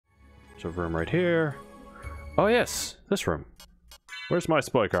There's a room right here. Oh yes, this room. Where's my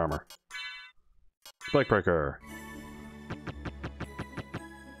spike armor? Spike breaker.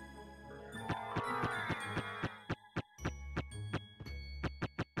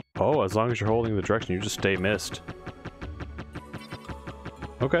 Oh, as long as you're holding the direction, you just stay missed.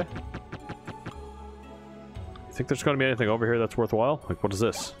 Okay. You think there's going to be anything over here that's worthwhile? Like, what is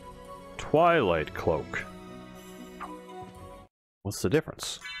this? Twilight cloak. What's the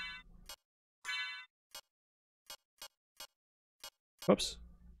difference? Whoops.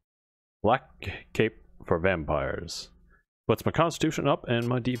 Black cape for vampires. Puts my constitution up and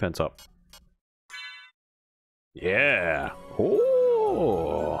my defense up. Yeah.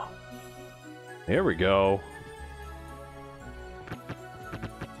 Oh. Here we go.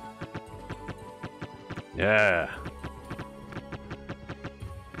 Yeah.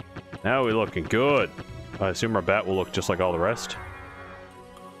 Now we're looking good. I assume our bat will look just like all the rest.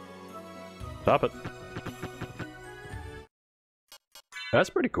 Stop it. That's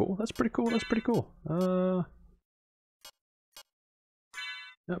pretty cool. That's pretty cool. That's pretty cool.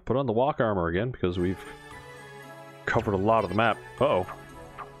 Yeah, put on the walk armor again because we've covered a lot of the map. Uh-oh.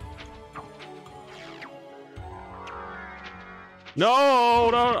 No,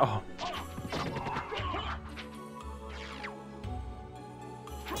 no, no.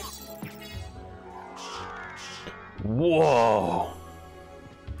 Whoa.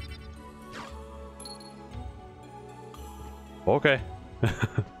 Okay.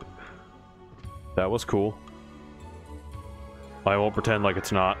 That was cool. I won't pretend like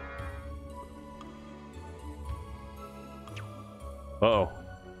it's not. Uh-oh.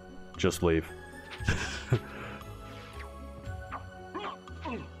 Just leave.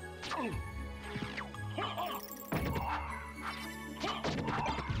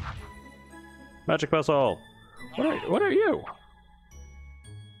 Magic vessel! What are you?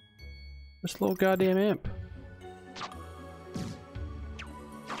 This little goddamn imp.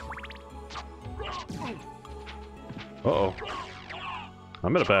 Uh-oh.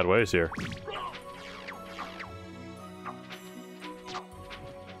 I'm in a bad ways here.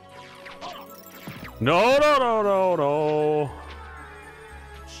 No, no, no, no, no.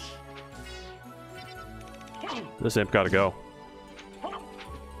 This imp gotta go.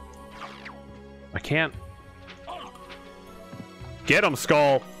 I can't. Get him,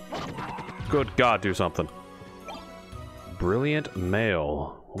 Skull! Good God, do something. Brilliant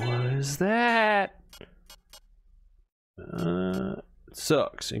mail. What is that? It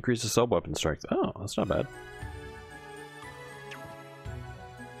sucks. Increases sub-weapon strength. Oh, that's not bad.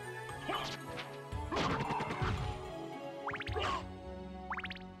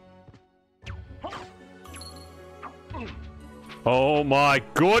 Oh my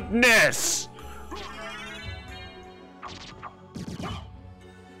goodness!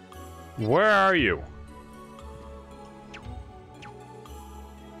 Where are you?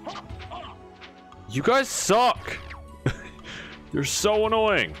 You guys suck! You're so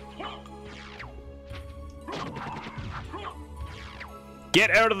annoying! Get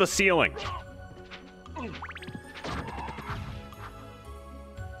out of the ceiling!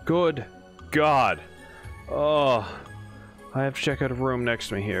 Good God. Oh, I have to check out a room next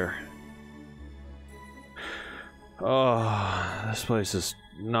to me here. Oh, this place is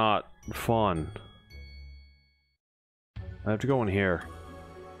not fun. I have to go in here.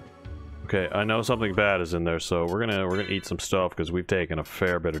 Okay, I know something bad is in there, so we're gonna eat some stuff because we've taken a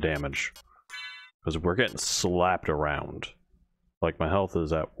fair bit of damage. Because we're getting slapped around. Like my health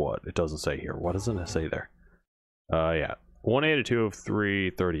is at what? It doesn't say here. What doesn't it say there? Yeah. 182 of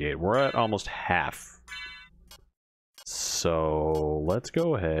 338. We're at almost half. So let's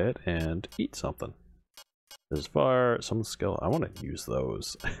go ahead and eat something. There's fire, some skill. I want to use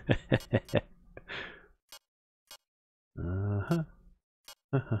those. Uh-huh.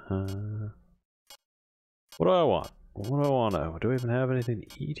 What do I want? What do I want to? Do I even have anything to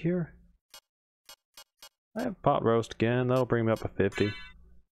eat here? I have pot roast again. That'll bring me up to 50.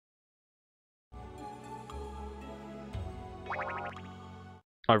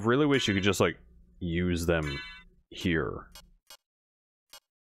 I really wish you could just like use them here.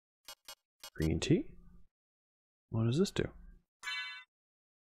 Green tea? What does this do?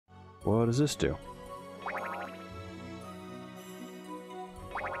 What does this do?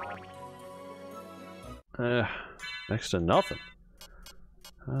 Next to nothing.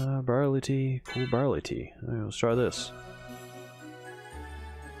 Barley tea, cool barley tea. Let's try this.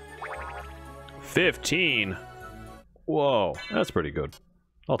 15! Whoa, that's pretty good.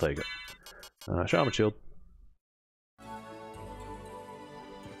 I'll take it. Shaman shield.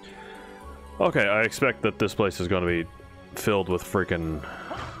 Okay, I expect that this place is going to be filled with freaking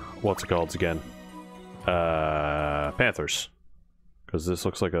what's it called again? Panthers. Because this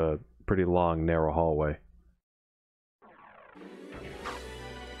looks like a pretty long, narrow hallway.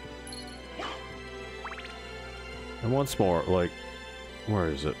 And once more, like, where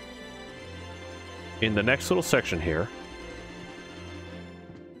is it? In the next little section here.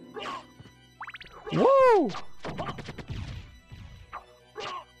 Woo!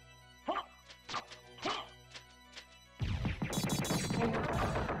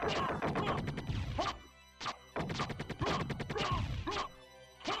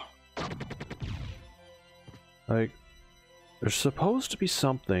 Like, there's supposed to be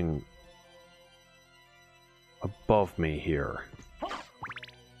something above me here.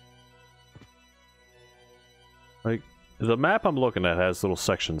 Like, the map I'm looking at has little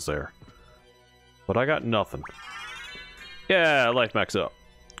sections there. But I got nothing. Yeah, life max up.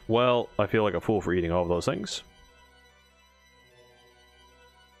 Well, I feel like a fool for eating all of those things.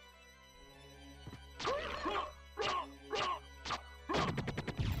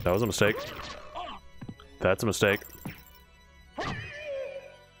 That was a mistake. That's a mistake.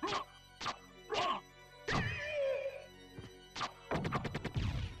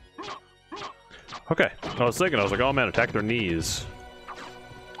 Okay, I was thinking, I was like, oh man, attack their knees.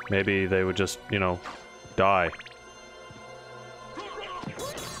 Maybe they would just, you know, die.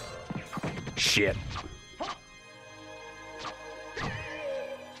 Shit.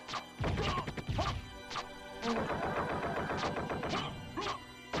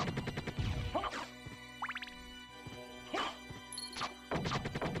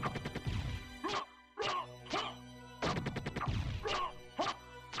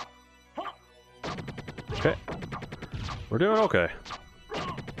 Okay. We're doing okay.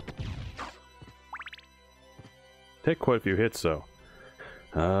 Take quite a few hits, though.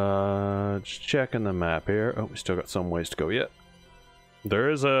 Just checking the map here. Oh, we still got some ways to go yet.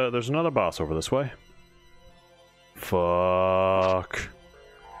 There's another boss over this way. Fuck.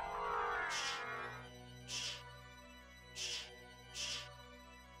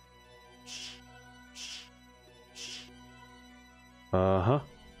 Uh-huh.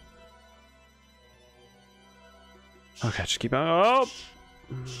 Okay, just keep on. Oh!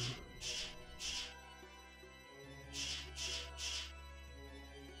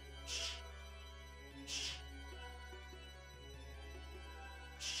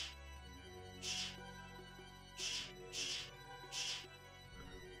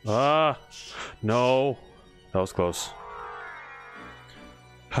 Ah! No! That was close.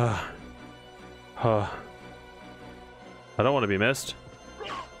 I don't want to be missed.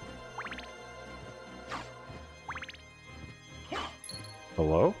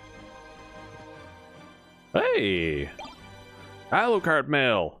 Hello? Hey! Alucard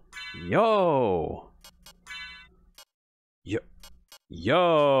mail! Yo!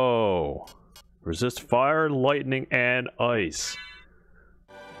 Yo! Resist fire, lightning, and ice.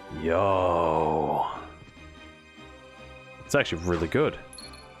 Yo! It's actually really good.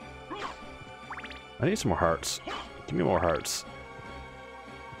 I need some more hearts. Give me more hearts.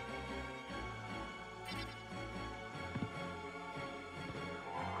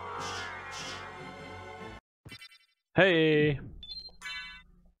 Hey!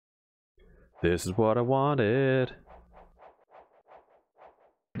 This is what I wanted.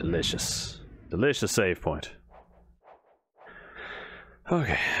 Delicious. Delicious save point.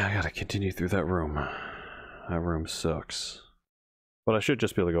 Okay, I gotta continue through that room. That room sucks. But I should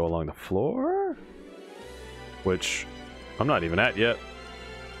just be able to go along the floor? Which I'm not even at yet.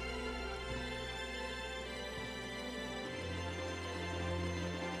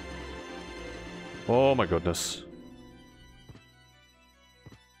 Oh my goodness.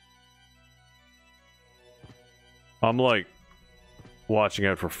 I'm like watching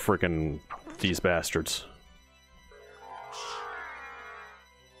out for frickin' these bastards.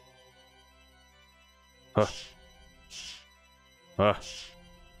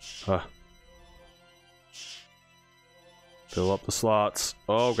 Fill up the slots.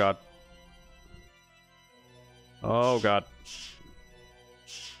 Oh god. Oh god.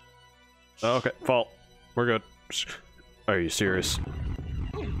 Okay, fall. We're good. Are you serious?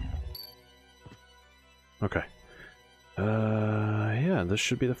 Okay. Yeah, this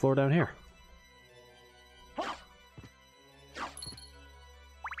should be the floor down here.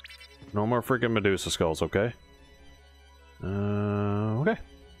 No more freaking Medusa skulls, okay? Okay.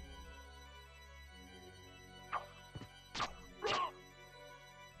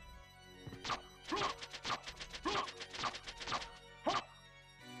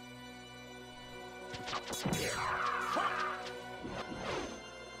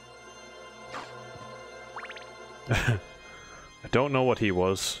 I don't know what he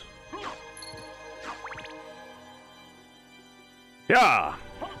was. Yeah!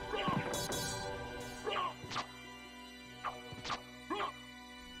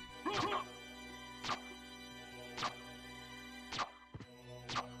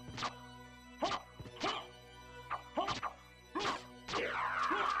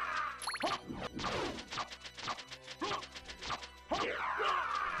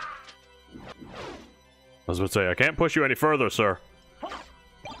 I was about to say, I can't push you any further, sir.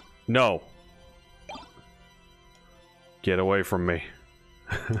 No. Get away from me.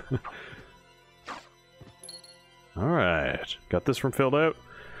 Alright. Got this from filled out.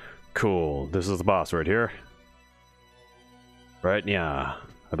 Cool. This is the boss right here. Right, yeah.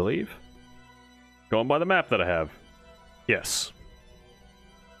 I believe. Going by the map that I have. Yes.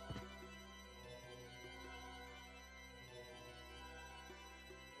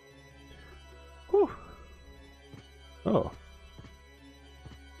 Whew. Oh.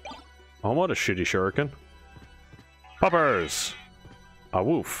 Oh, what a shitty shuriken. Poppers! A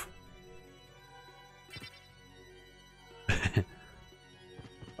woof.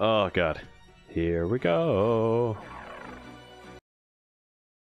 Oh, God. Here we go.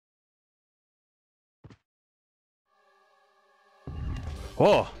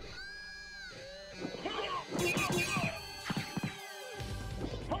 Oh!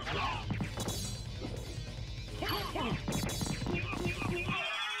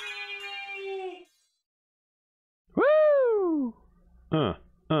 Woo!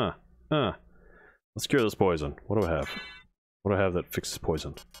 Let's cure this poison. What do I have? What do I have that fixes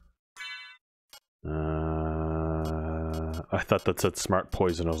poison? I thought that said smart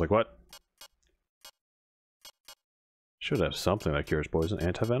poison. I was like, what? Should have something that cures poison.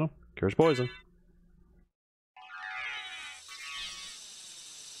 Anti-venom? Cures poison.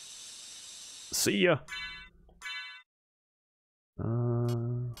 See ya! Where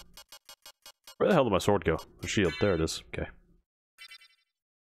the hell did my sword go? The shield. There it is. Okay.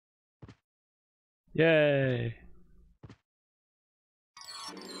 Yay!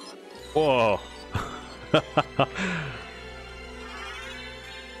 Whoa!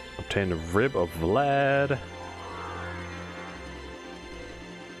 Obtained a rib of Vlad.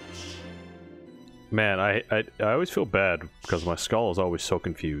 Man, I always feel bad because my skull is always so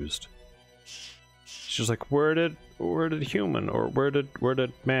confused. It's just like, where did human or where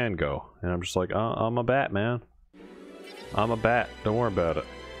did man go? And I'm just like, I'm a bat, man. I'm a bat. Don't worry about it.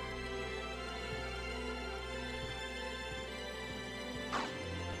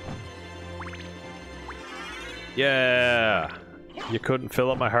 Yeah! You couldn't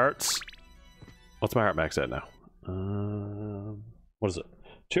fill up my hearts? What's my heart max at now? What is it?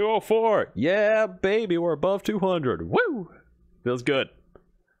 204! Yeah, baby, we're above 200. Woo! Feels good.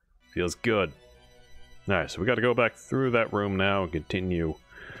 Feels good. Alright, so we gotta go back through that room now and continue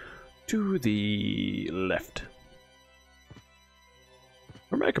to the left.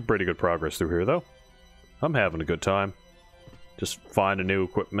 We're making pretty good progress through here, though. I'm having a good time. Just finding new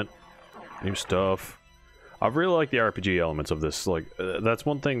equipment, new stuff. I really like the RPG elements of this. Like, that's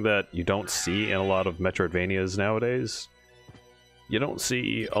one thing that you don't see in a lot of Metroidvanias nowadays. You don't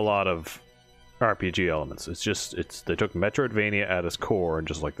see a lot of RPG elements. It's just, they took Metroidvania at its core and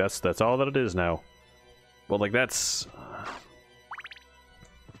just like, that's all that it is now. But like, that's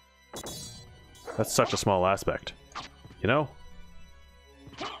such a small aspect, you know?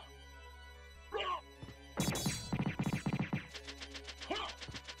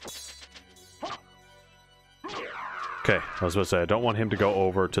 Okay, I was about to say, I don't want him to go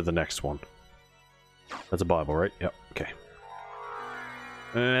over to the next one. That's a Bible, right? Yep, okay.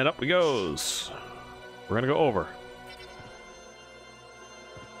 And up he goes. We're gonna go over.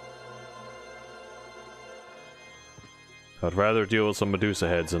 I'd rather deal with some Medusa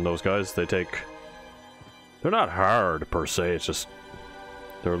heads than those guys. They're not hard per se, it's just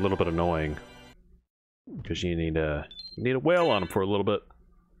they're a little bit annoying. Because you need a whale on them for a little bit.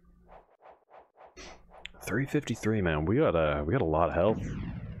 353, man. We got a lot of health.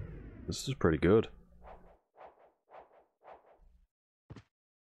 This is pretty good.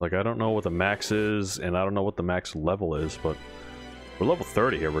 Like, I don't know what the max is, and I don't know what the max level is, but we're level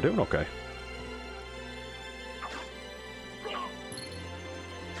 30 here. We're doing okay.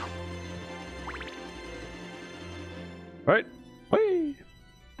 Right? Whee!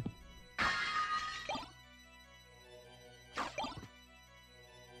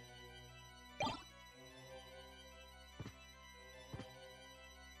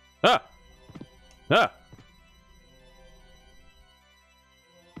 Ah! Ah!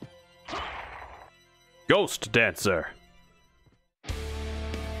 Ghost Dancer!